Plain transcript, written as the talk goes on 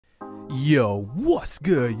Yo, what's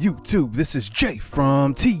good YouTube? This is Jay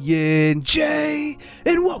from TNJ,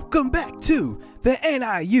 and welcome back to the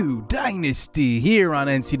NIU Dynasty here on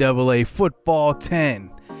NCAA Football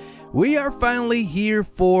 10. We are finally here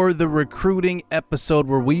for the recruiting episode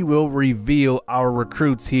where we will reveal our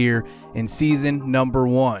recruits here in season number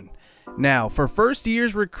 1. Now, for first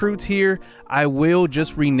year's recruits here, I will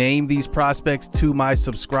just rename these prospects to my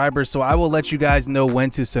subscribers, so I will let you guys know when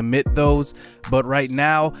to submit those. But right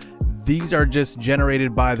now, these are just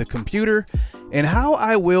generated by the computer. And how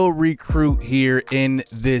I will recruit here in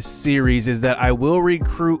this series is that I will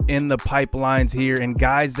recruit in the pipelines here and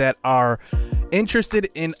guys that are interested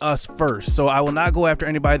in us first. So I will not go after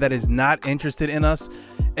anybody that is not interested in us,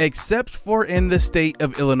 except for in the state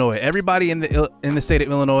of Illinois. Everybody in the state of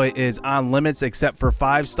Illinois is on limits except for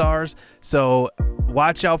 5 stars. So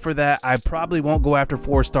watch out for that. I probably won't go after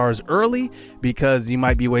 4 stars early because you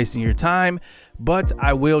might be wasting your time, but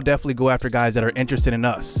I will definitely go after guys that are interested in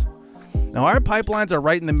us. Now, our pipelines are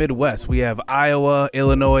right in the Midwest. We have Iowa,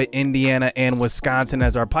 Illinois, Indiana, and Wisconsin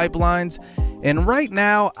as our pipelines. And right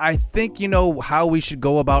now, I think how we should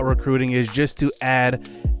go about recruiting is just to add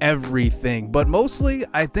everything. But mostly,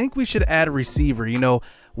 I think we should add a receiver.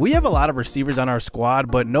 We have a lot of receivers on our squad,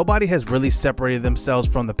 but nobody has really separated themselves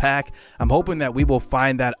from the pack. I'm hoping that we will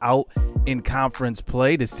find that out in conference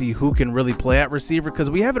play to see who can really play at receiver,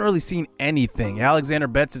 because we haven't really seen anything. Alexander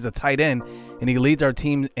Betts is a tight end, and he leads our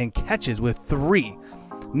team in catches with 3.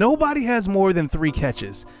 Nobody has more than 3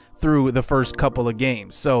 catches through the first couple of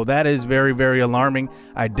games. So that is very, very alarming.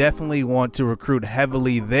 I definitely want to recruit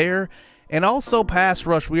heavily there. And also pass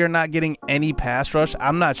rush. We are not getting any pass rush.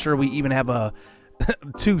 I'm not sure we even have a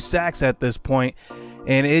 2 sacks at this point,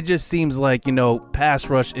 and it just seems like pass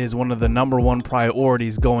rush is one of the #1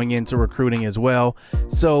 priorities going into recruiting as well.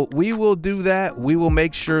 So we will do that. We will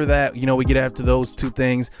make sure that we get after those 2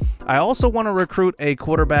 things. I also want to recruit a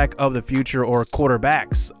quarterback of the future, or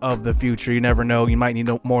quarterbacks of the future. You never know, you might need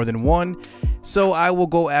more than one. So I will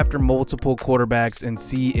go after multiple quarterbacks and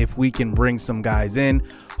see if we can bring some guys in.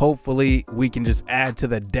 Hopefully we can just add to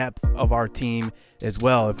the depth of our team as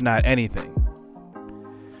well, if not anything.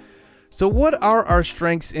 So what are our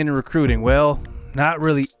strengths in recruiting? Well, not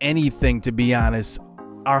really anything, to be honest.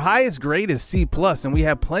 Our highest grade is C+, and we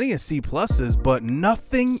have plenty of C+, but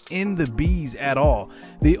nothing in the Bs at all.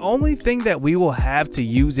 The only thing that we will have to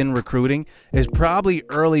use in recruiting is probably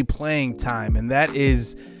early playing time, and that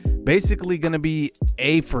is basically going to be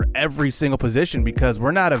A for every single position, because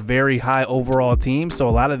we're not a very high overall team. So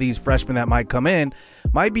a lot of these freshmen that might come in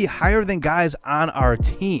might be higher than guys on our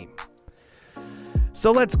team.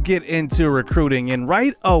 So let's get into recruiting, and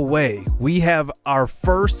right away we have our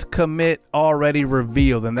first commit already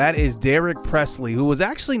revealed, and that is Derek Presley, who was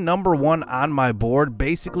actually #1 on my board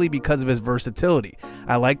basically because of his versatility.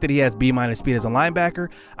 I like that he has B- speed as a linebacker.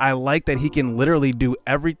 I like that he can literally do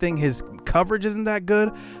everything. His coverage isn't that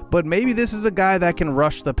good, but maybe this is a guy that can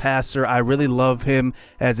rush the passer. I really love him,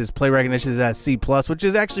 as his play recognition is at C+, which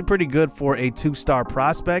is actually pretty good for a 2-star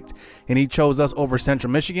prospect, and he chose us over Central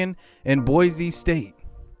Michigan and Boise State.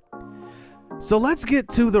 So let's get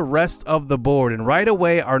to the rest of the board, and right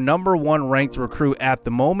away our #1 ranked recruit at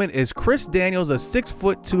the moment is Chris Daniels, a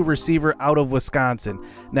 6'2" receiver out of Wisconsin.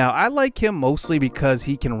 Now, I like him mostly because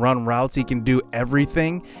he can run routes, he can do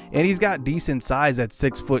everything, and he's got decent size at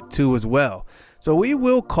 6'2" as well. So we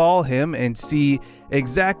will call him and see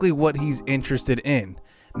exactly what he's interested in.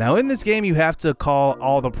 Now, in this game, you have to call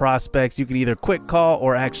all the prospects. You can either quick call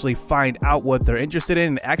or actually find out what they're interested in,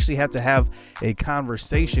 and actually have to have a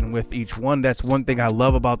conversation with each one. That's one thing I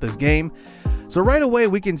love about this game. So right away,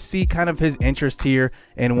 we can see kind of his interest here.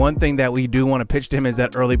 And one thing that we do want to pitch to him is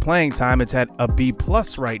that early playing time. It's at a B+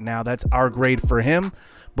 right now. That's our grade for him,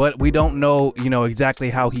 but we don't know, exactly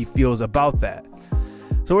how he feels about that.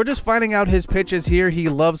 So we're just finding out his pitches here. He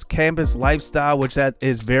loves campus lifestyle, which that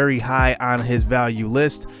is very high on his value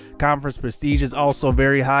list. Conference prestige is also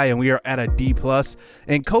very high, and we are at a D+.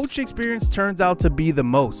 And coach experience turns out to be the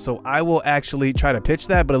most. So I will actually try to pitch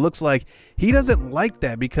that, but it looks like he doesn't like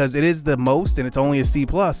that because it is the most and it's only a C+.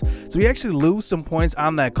 So we actually lose some points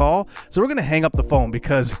on that call. So we're going to hang up the phone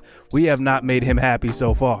because we have not made him happy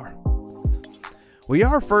so far. We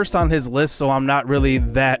are first on his list, so I'm not really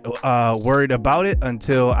that worried about it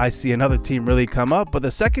until I see another team really come up. But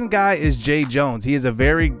the second guy is Jay Jones. He is a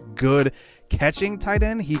very good catching tight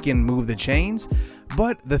end. He can move the chains,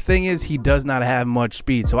 but the thing is he does not have much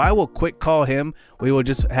speed. So I will quick call him. We will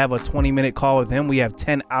just have a 20-minute call with him. We have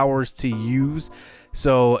 10 hours to use.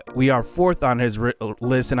 So we are 4th on his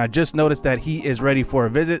list, and I just noticed that he is ready for a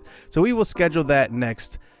visit. So we will schedule that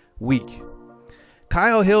next week.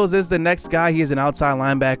 Kyle Hills is the next guy. He is an outside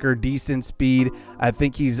linebacker, decent speed. I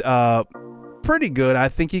think he's pretty good. I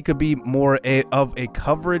think he could be more of a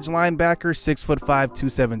coverage linebacker, 6'5",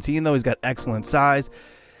 217, though. He's got excellent size.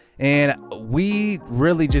 And we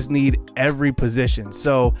really just need every position.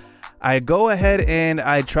 So I go ahead and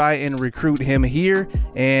I try and recruit him here.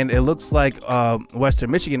 And it looks like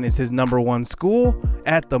Western Michigan is his #1 school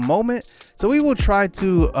at the moment. So we will try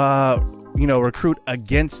to, recruit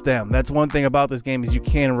against them. That's one thing about this game is you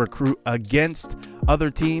can recruit against other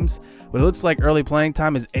teams. But it looks like early playing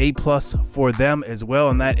time is A+ for them as well.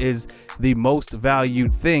 And that is the most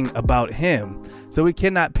valued thing about him. So we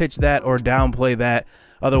cannot pitch that or downplay that.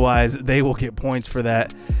 Otherwise, they will get points for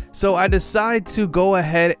that. So I decide to go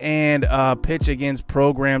ahead and pitch against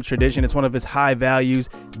Program Tradition. It's one of his high values,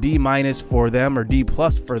 D- for them or D+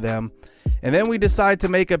 for them. And then we decide to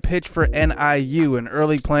make a pitch for NIU, and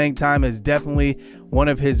early playing time is definitely one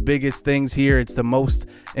of his biggest things here. It's the most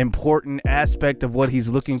important aspect of what he's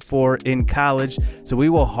looking for in college. So we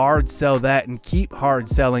will hard sell that and keep hard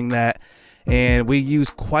selling that. And we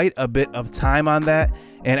use quite a bit of time on that.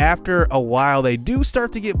 And after a while, they do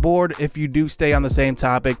start to get bored if you do stay on the same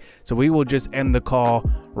topic. So we will just end the call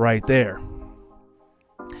right there.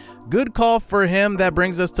 Good call for him. That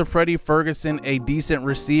brings us to Freddie Ferguson, a decent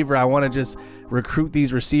receiver. I want to just recruit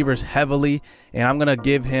these receivers heavily, and I'm going to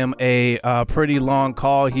give him a pretty long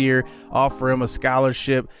call here, offer him a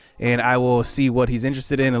scholarship, and I will see what he's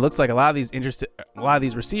interested in. It looks like a lot of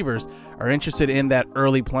these receivers are interested in that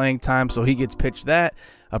early playing time, so he gets pitched that.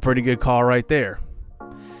 A pretty good call right there.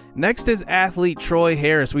 Next is athlete Troy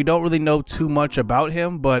Harris. We don't really know too much about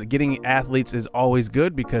him, but getting athletes is always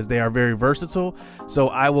good because they are very versatile. So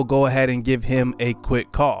I will go ahead and give him a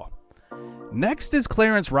quick call. Next is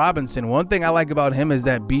Clarence Robinson. One thing I like about him is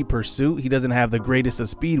that B pursuit. He doesn't have the greatest of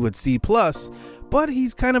speed with C+, but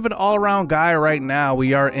he's kind of an all-around guy right now.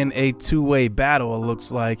 We are in a two-way battle, it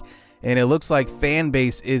looks like. And it looks like fan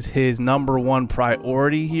base is his #1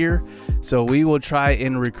 priority here. So we will try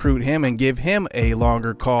and recruit him and give him a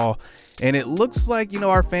longer call. And it looks like,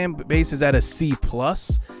 our fan base is at a C+.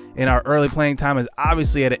 And our early playing time is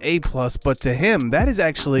obviously at an A+, but to him, that is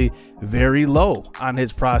actually very low on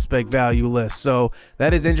his prospect value list. So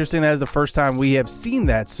that is interesting. That is the first time we have seen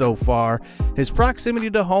that so far. His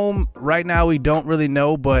proximity to home right now, we don't really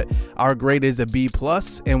know, but our grade is a B+,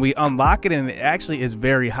 and we unlock it, and it actually is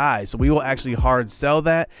very high. So we will actually hard sell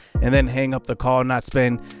that and then hang up the call, not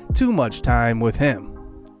spend too much time with him.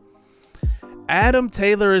 Adam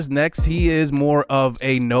Taylor is next. He is more of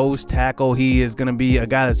a nose tackle. He is going to be a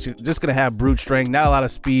guy that's just going to have brute strength, not a lot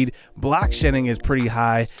of speed. Block shedding is pretty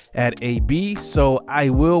high at a B, so I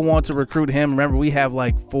will want to recruit him. Remember, we have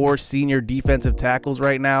like 4 senior defensive tackles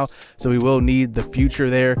right now, so we will need the future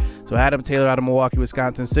there. So Adam Taylor out of Milwaukee,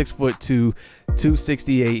 Wisconsin, 6'2",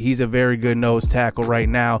 268. He's a very good nose tackle right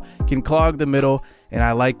now. Can clog the middle, and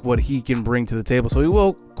I like what he can bring to the table. So we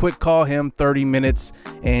will quick call him 30 minutes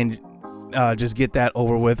and just get that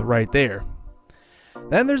over with right there.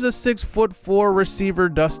 Then there's a 6'4" receiver,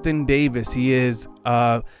 Dustin Davis. He is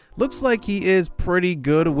looks like he is pretty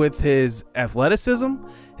good with his athleticism.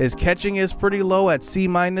 His catching is pretty low at C-,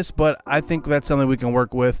 but I think that's something we can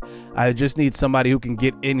work with. I just need somebody who can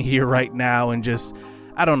get in here right now and just,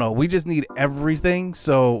 I don't know, we just need everything.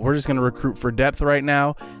 So we're just going to recruit for depth right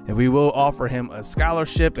now, and we will offer him a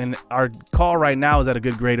scholarship, and our call right now is at a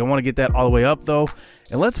good grade. I want to get that all the way up though.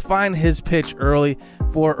 And let's find his pitch early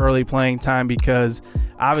for early playing time, because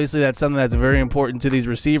obviously that's something that's very important to these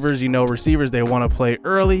receivers. Receivers, they want to play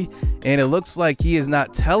early, and it looks like he is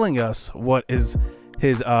not telling us what is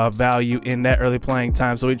his value in that early playing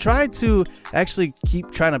time. So we tried to actually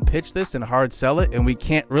keep trying to pitch this and hard sell it, and we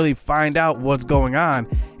can't really find out what's going on.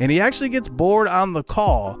 And he actually gets bored on the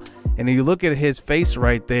call. And if you look at his face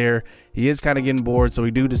right there, he is kind of getting bored. So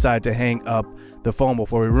we do decide to hang up the phone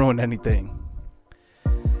before we ruin anything.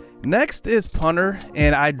 Next is punter,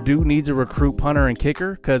 and I do need to recruit punter and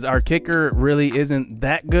kicker because our kicker really isn't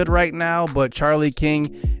that good right now, but Charlie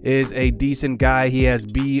King is a decent guy. He has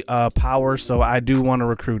B power, so I do want to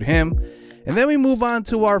recruit him. And then we move on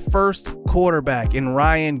to our first quarterback in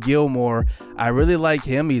Ryan Gilmore. I really like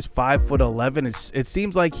him. He's 5'11". It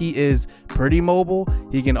seems like he is pretty mobile.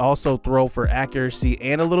 He can also throw for accuracy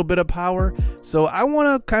and a little bit of power. So I want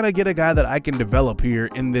to kind of get a guy that I can develop here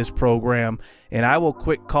in this program, and I will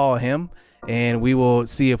quick call him, and we will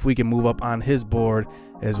see if we can move up on his board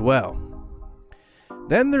as well.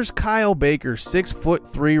 Then there's Kyle Baker,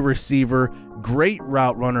 6'3" receiver, great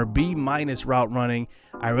route runner, B- route running.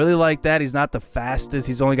 I really like that. He's not the fastest.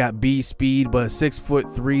 He's only got B speed, but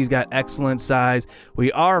 6'3". He's got excellent size.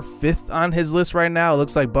 We are 5th on his list right now. It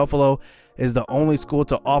looks like Buffalo is the only school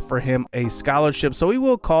to offer him a scholarship. So we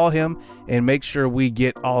will call him and make sure we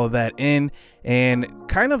get all of that in and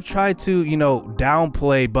kind of try to, you know,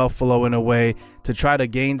 downplay Buffalo in a way to try to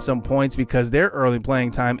gain some points because their early playing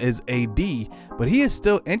time is AD, but he is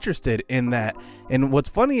still interested in that. And what's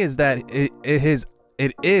funny is that it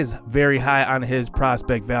is very high on his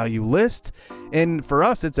prospect value list, and for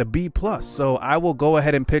us it's a B+, so I will go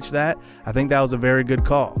ahead and pitch that. I think that was a very good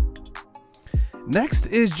call. Next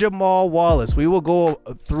is Jamal Wallace. We will go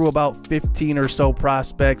through about 15 or so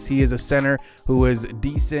prospects. He is a center who is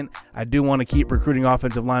decent. I do want to keep recruiting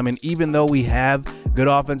offensive linemen. Even though we have good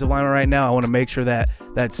offensive linemen right now, I want to make sure that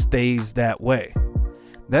that stays that way.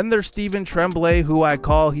 Then there's Stephen Tremblay, who I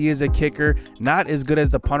call. He is a kicker, not as good as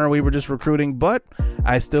the punter we were just recruiting, but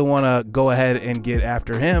I still want to go ahead and get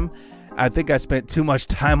after him. I think I spent too much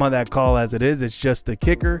time on that call as it is. It's just a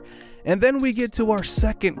kicker. And then we get to our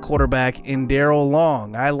second quarterback in Daryl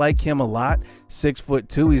Long. I like him a lot.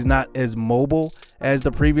 6'2". He's not as mobile as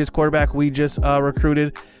the previous quarterback we just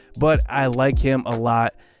recruited, but I like him a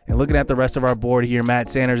lot. And looking at the rest of our board here, Matt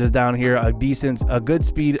Sanders is down here, a good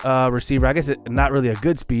speed receiver. I guess not really a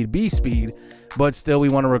good speed, B speed, but still we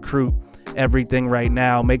want to recruit everything right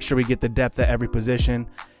now. Make sure we get the depth at every position.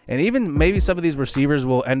 And even maybe some of these receivers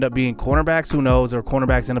will end up being cornerbacks. Who knows? Or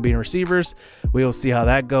cornerbacks end up being receivers. We'll see how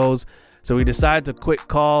that goes. So we decided to quick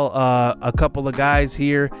call a couple of guys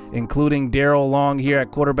here, including Daryl Long here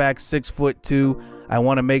at quarterback, 6'2". I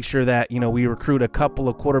want to make sure that, you know, we recruit a couple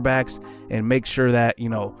of quarterbacks and make sure that, you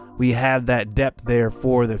know, we have that depth there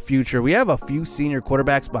for the future. We have a few senior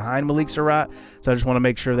quarterbacks behind Malik Surratt, so I just want to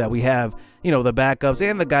make sure that we have, you know, the backups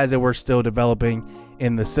and the guys that we're still developing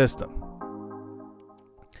in the system.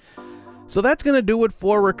 So that's going to do it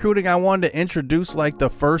for recruiting. I wanted to introduce like the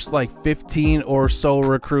first 15 or so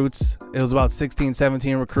recruits. It was about 16,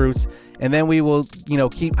 17 recruits. And then we will, you know,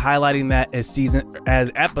 keep highlighting that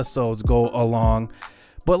as episodes go along.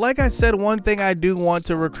 But like I said, one thing I do want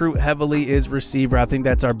to recruit heavily is receiver. I think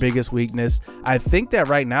that's our biggest weakness. I think that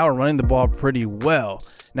right now we're running the ball pretty well.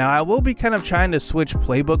 Now, I will be kind of trying to switch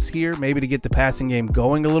playbooks here, maybe to get the passing game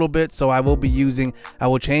going a little bit. So I will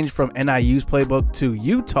change from NIU's playbook to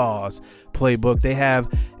Utah's playbook. They have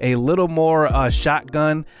a little more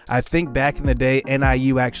shotgun. I think back in the day,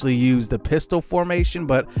 NIU actually used the pistol formation,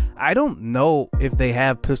 but I don't know if they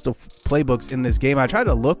have pistol playbooks in this game. I tried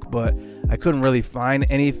to look, but I couldn't really find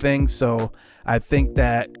anything. So I think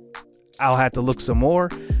that I'll have to look some more,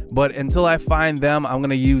 but until I find them, I'm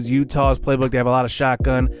going to use Utah's playbook. They have a lot of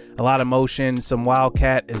shotgun, a lot of motion, some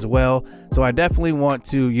wildcat as well. So I definitely want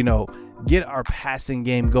to, you know, get our passing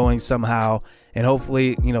game going somehow, and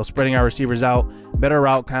hopefully, you know, spreading our receivers out, better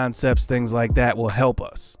route concepts, things like that will help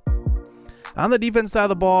us. On the defense side of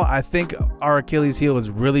the ball, I think our Achilles heel is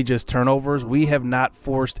really just turnovers. We have not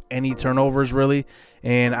forced any turnovers really,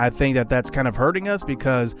 and I think that that's kind of hurting us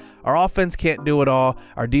because our offense can't do it all.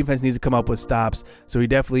 Our defense needs to come up with stops, so we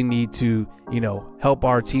definitely need to, you know, help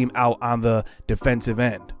our team out on the defensive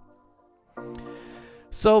end.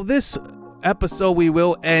 So this episode we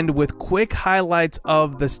will end with quick highlights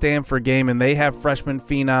of the Stanford game, and they have freshman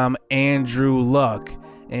phenom Andrew Luck.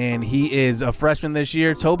 And he is a freshman this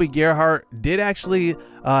year. Toby Gerhart did actually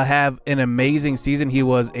have an amazing season. He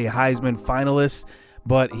was a Heisman finalist,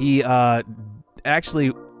 but he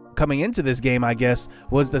actually, coming into this game, I guess,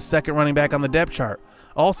 was the second running back on the depth chart.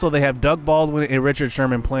 Also, they have Doug Baldwin and Richard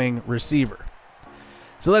Sherman playing receiver.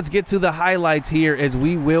 So let's get to the highlights here as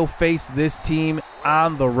we will face this team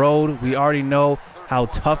on the road. We already know how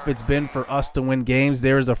tough it's been for us to win games.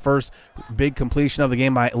 There's the first big completion of the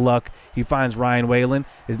game by Luck. He finds Ryan Whalen.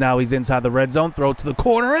 He's inside the red zone. Throw to the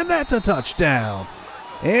corner, and that's a touchdown.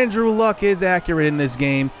 Andrew Luck is accurate in this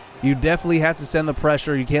game. You definitely have to send the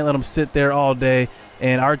pressure. You can't let him sit there all day.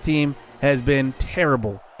 And our team has been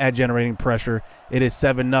terrible at generating pressure. It is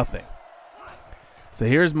 7-0. So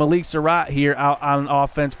here's Malik Surratt here out on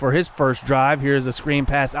offense for his first drive. Here's a screen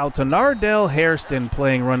pass out to Nardell Hairston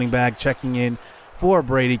playing running back, checking in for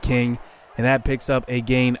Brady King, and that picks up a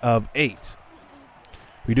gain of 8.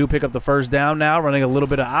 We do pick up the first down now, running a little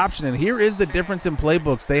bit of option, and here is the difference in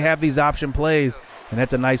playbooks. They have these option plays, and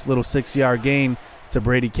that's a nice little 6-yard gain to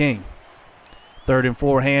Brady King. 3rd and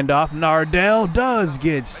 4 handoff. Nardell does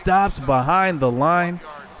get stopped behind the line,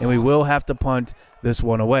 and we will have to punt this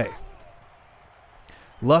one away.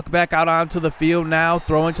 Luck back out onto the field now,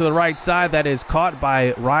 throwing to the right side. That is caught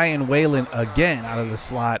by Ryan Whalen again out of the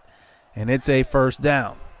slot, and it's a first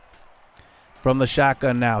down. From the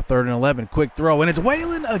shotgun now, 3rd and 11, quick throw, and it's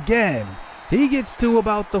Whalen again. He gets to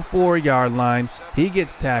about the 4-yard line. He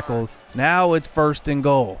gets tackled. Now it's 1st and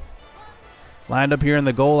goal. lined up here in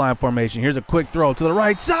the goal line formation. Here's a quick throw to the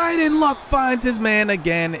right side, and Luck finds his man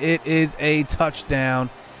again. It is a touchdown,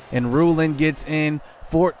 and Rulin gets in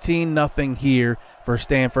 14-0 here for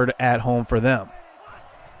Stanford at home for them.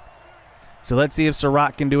 So let's see if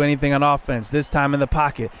Surratt can do anything on offense. This time in the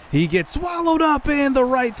pocket. He gets swallowed up, and the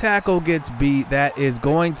right tackle gets beat. That is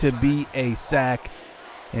going to be a sack.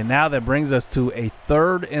 And now that brings us to a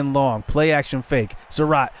 3rd and long. Play action fake.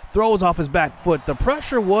 Surratt throws off his back foot. The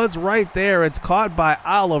pressure was right there. It's caught by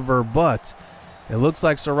Oliver, but it looks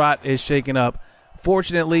like Surratt is shaken up.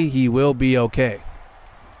 Fortunately, he will be okay.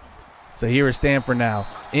 So here is Stanford now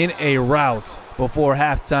in a rout before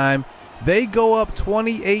halftime. They go up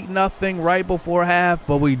 28-0 right before half,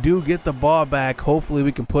 but we do get the ball back. Hopefully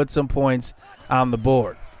we can put some points on the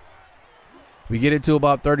board. We get it to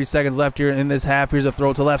about 30 seconds left here in this half. Here's a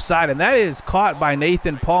throw to left side, and that is caught by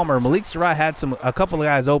Nathan Palmer. Malik Surratt had a couple of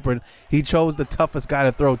guys open. He chose the toughest guy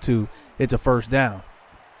to throw to. It's a 1st down.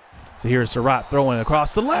 So here's Surratt throwing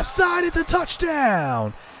across the left side. It's a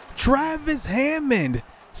touchdown. Travis Hammond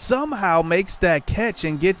somehow makes that catch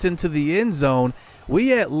and gets into the end zone.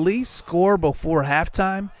 We at least score before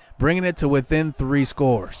halftime, bringing it to within 3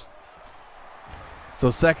 scores. So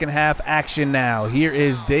second half action now. Here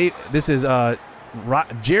is Jeremy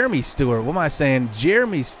Stewart. What am I saying?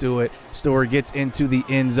 Jeremy Stewart gets into the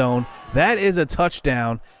end zone. That is a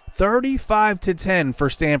touchdown. 35-10 for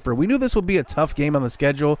Stanford. We knew this would be a tough game on the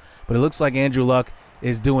schedule, but it looks like Andrew Luck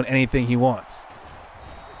is doing anything he wants.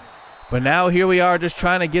 But now here we are just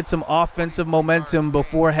trying to get some offensive momentum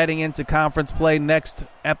before heading into conference play next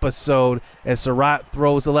episode as Surratt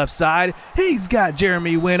throws the left side. He's got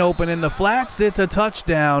Jeremy Wynn open in the flats. It's a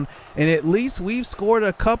touchdown, and at least we've scored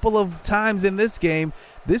a couple of times in this game.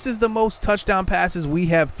 This is the most touchdown passes we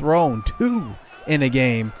have thrown, 2 in a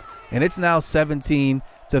game, and it's now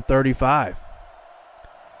 17-35.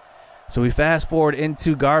 So we fast forward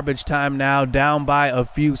into garbage time now, down by a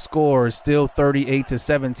few scores, still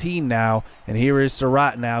 38-17 now. And here is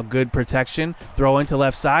Surratt now, good protection, throw into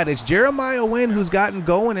left side. It's Jeremiah Wynn who's gotten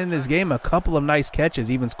going in this game, a couple of nice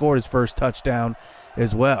catches, even scored his first touchdown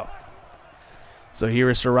as well. So here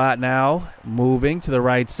is Surratt now, moving to the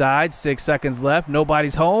right side, 6 seconds left,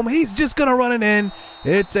 nobody's home. He's just going to run it in.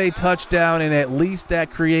 It's a touchdown, and at least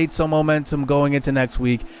that creates some momentum going into next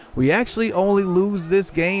week. We actually only lose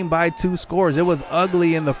this game by 2 scores. It was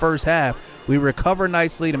ugly in the first half. We recover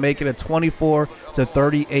nicely to make it a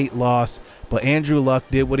 24-38 loss, but Andrew Luck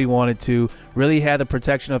did what he wanted to, really had the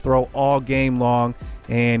protection to throw all game long,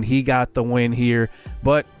 and he got the win here.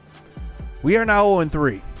 But we are now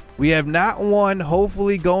 0-3. We have not won.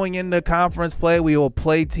 Hopefully going into conference play, we will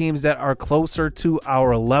play teams that are closer to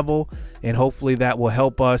our level, and hopefully that will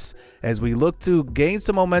help us as we look to gain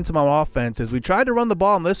some momentum on offense as we try to run the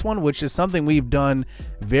ball in this one, which is something we've done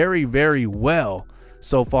very, very well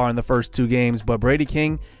so far in the first 2 games. But Brady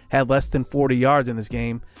King had less than 40 yards in this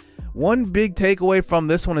game. One big takeaway from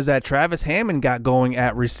this one is that Travis Hammond got going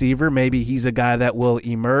at receiver. Maybe he's a guy that will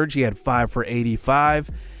emerge. He had 5 for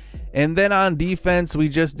 85. And then on defense, we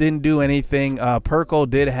just didn't do anything. Perkle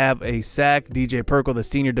did have a sack, DJ Perkle, the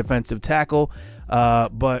senior defensive tackle,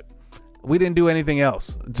 but we didn't do anything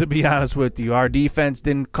else, to be honest with you. Our defense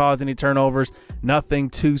didn't cause any turnovers, nothing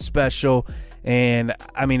too special. And,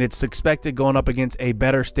 I mean, it's expected going up against a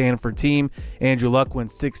better Stanford team. Andrew Luck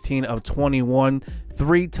went 16 of 21,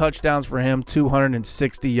 3 touchdowns for him,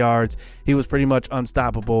 260 yards. He was pretty much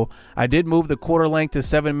unstoppable. I did move the quarter length to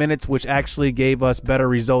 7 minutes, which actually gave us better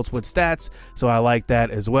results with stats, so I like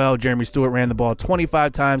that as well. Jeremy Stewart ran the ball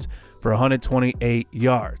 25 times for 128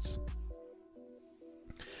 yards.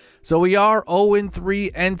 So we are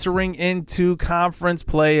 0-3 entering into conference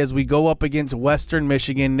play as we go up against Western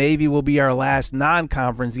Michigan. Navy will be our last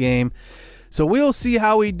non-conference game. So we'll see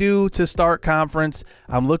how we do to start conference.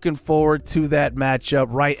 I'm looking forward to that matchup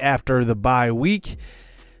right after the bye week.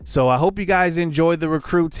 So I hope you guys enjoyed the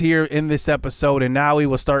recruits here in this episode. And now we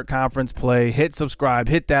will start conference play. Hit subscribe,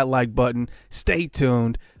 hit that like button. Stay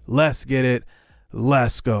tuned. Let's get it.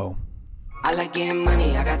 Let's go. I like getting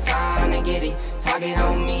money, I got time to get it. Target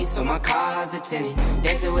on me, so my car's a tinted.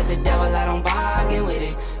 Dancing with the devil, I don't bargain with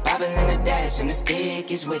it. Bobbing in the dash, and the stick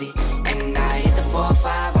is with it. And I hit the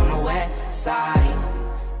 4-5 on the west side.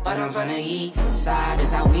 But I'm from the east side,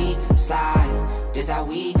 this how we slide. This how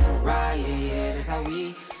we ride, yeah, this how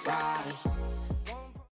we ride.